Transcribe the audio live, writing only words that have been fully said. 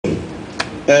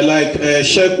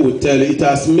Sheikh would tell you, it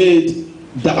has made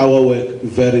our work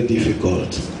very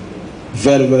difficult.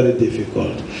 Very, very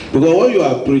difficult. Because when you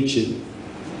are preaching,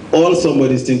 all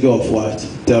somebody is thinking of what?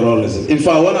 Terrorism. In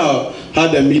fact, when I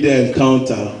had a media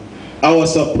encounter, I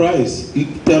was surprised.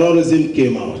 Terrorism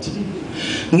came out.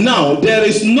 Now, there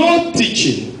is no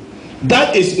teaching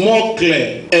that is more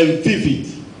clear and vivid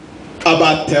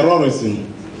about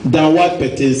terrorism than what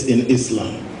pertains in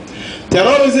Islam.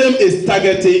 Terrorism is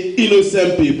targeting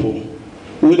innocent people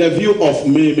with a view of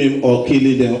maiming or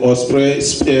killing them or spreading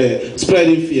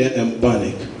fear and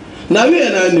panic. Now we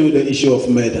and I know the issue of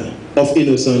murder, of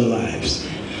innocent lives.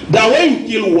 That when you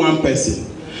kill one person,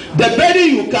 the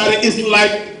burden you carry is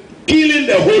like killing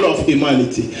the whole of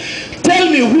humanity. Tell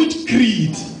me which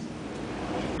creed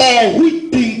or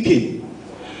which thinking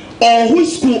or which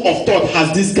school of thought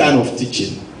has this kind of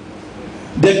teaching?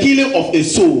 The killing of a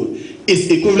soul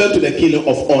is equivalent to the killing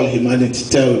of all humanity.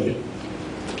 Tell me.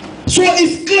 So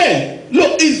it's clear.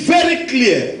 Look, it's very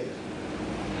clear.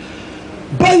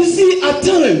 But you see, at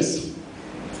times,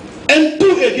 and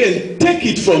do again, take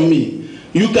it from me,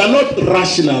 you cannot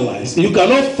rationalize, you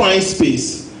cannot find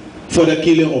space for the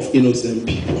killing of innocent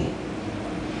people.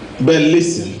 But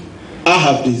listen, I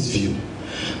have this view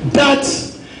that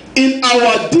in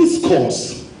our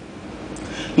discourse,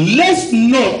 let's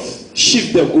not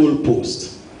shift the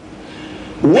goalpost.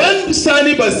 When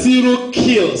Sani Bashiru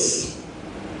kills,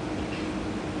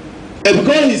 and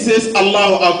because he says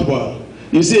Allahu Akbar,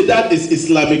 you say that is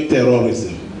Islamic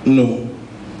terrorism. No,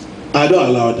 I don't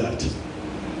allow that.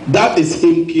 That is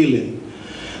him killing.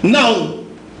 Now,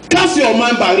 cast your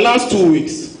mind back last 2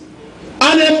 weeks.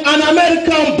 An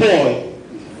American boy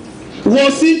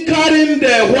was seen carrying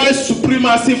the white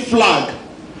supremacy flag,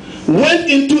 went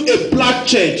into a black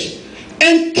church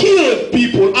and killed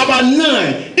people, about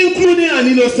 9, including an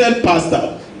innocent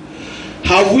pastor.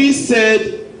 Have we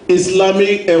said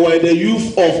Islamic, the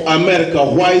youth of America,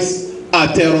 whites are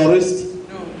terrorists?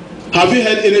 No. Have you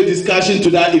heard any discussion to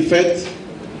that effect?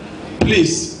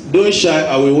 Please, don't shy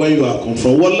away when you are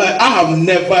confronted. Wallahi, I have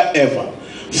never ever,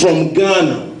 from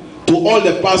Ghana to all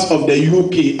the parts of the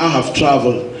UK I have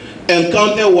traveled,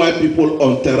 encountered white people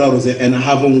on terrorism and I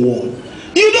haven't won.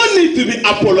 You don't need to be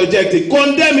apologetic.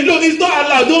 Condemn it. Look, it's not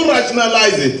allowed. Don't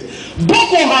rationalize it.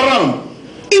 Boko Haram,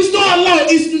 it's not allowed.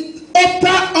 It's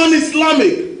utter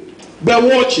un-Islamic. But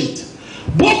watch it.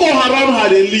 Boko Haram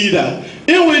had a leader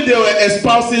in which they were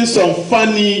espousing some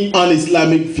funny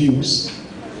un-Islamic views.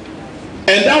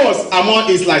 And that was among,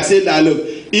 it's like saying that, look,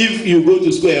 if you go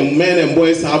to school and men and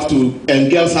boys have to, and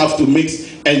girls have to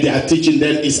mix and they are teaching,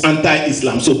 then it's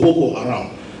anti-Islam. So Boko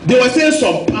Haram. They were saying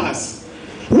some past.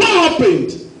 What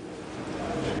happened?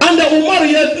 Under Umar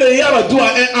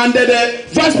Yar'Adua under the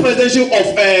vice presidency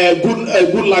of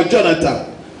Goodluck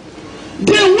Jonathan,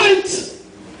 they went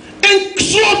and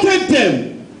slaughtered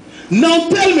them. Now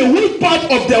tell me, which part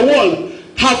of the world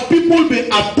have people been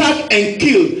attacked and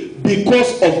killed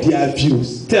because of their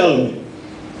views? Tell me.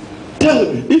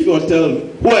 Tell me. If you want to tell me.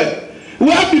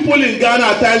 Where people in Ghana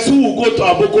at times who will go to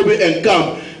Abokobe and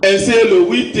camp and say, look,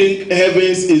 we think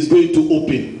heavens is going to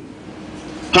open.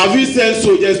 Have you sent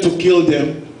soldiers to kill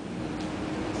them?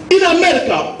 In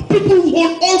America, people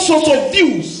hold all sorts of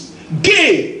views,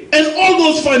 gay, and all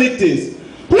those funny things.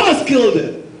 Who has killed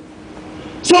them?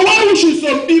 So why should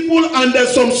some people under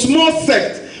some small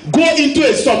sect go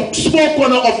into some small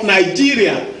corner of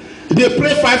Nigeria? They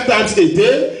pray 5 times a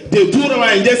day. They do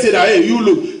Ramadan and just say that, hey, you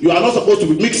look, you are not supposed to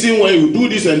be mixing when you do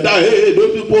this and that. Hey,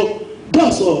 those people.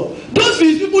 That's all. Those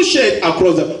people shared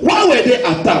across them. Why were they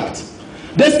attacked?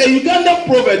 There's a Uganda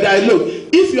proverb that, look,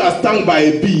 if you are stung by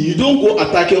a bee, you don't go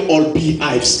attacking all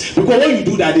beehives. Because when you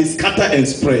do that, they scatter and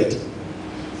spread.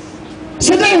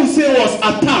 Saddam Hussein was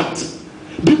attacked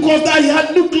because that he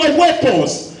had nuclear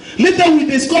weapons. Later we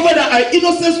discovered that our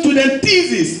innocent student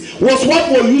thesis was what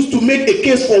was used to make a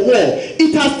case for war.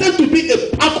 It has turned to be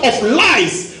a pack of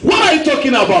lies. What are you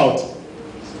talking about?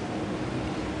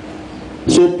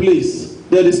 So please,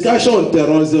 the discussion on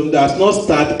terrorism does not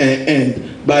start and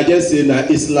end by just saying that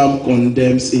Islam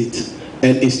condemns it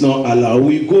and it's not allowed.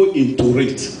 We go into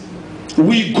it.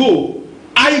 We go.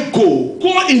 I go.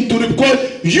 Go into it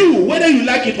because you, whether you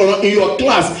like it or not, in your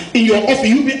class, in your office,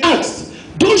 you'll be asked.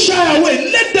 Don't shy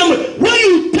away. Let them. When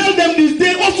you tell them this,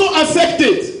 they also accept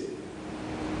it.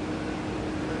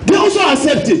 They also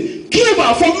accept it.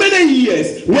 Cuba, for many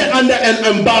years, were under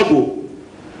an embargo.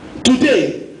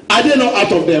 Today, are they not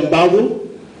out of the embargo?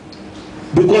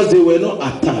 Because they were not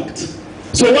attacked.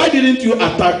 So why didn't you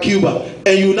attack Cuba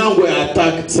and you now go and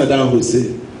attack Saddam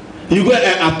Hussein? You go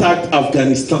and attack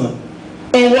Afghanistan.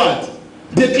 On what?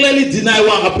 They clearly deny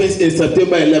what happens in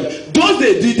September 11. Those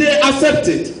days, did they accept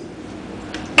it?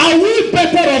 Are we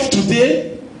better off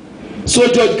today? So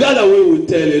George Galloway will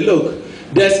tell you, look,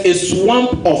 there's a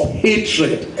swamp of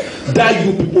hatred that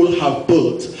you people have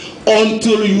built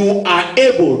until you are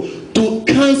able to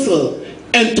cancel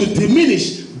and to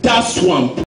diminish that swamp.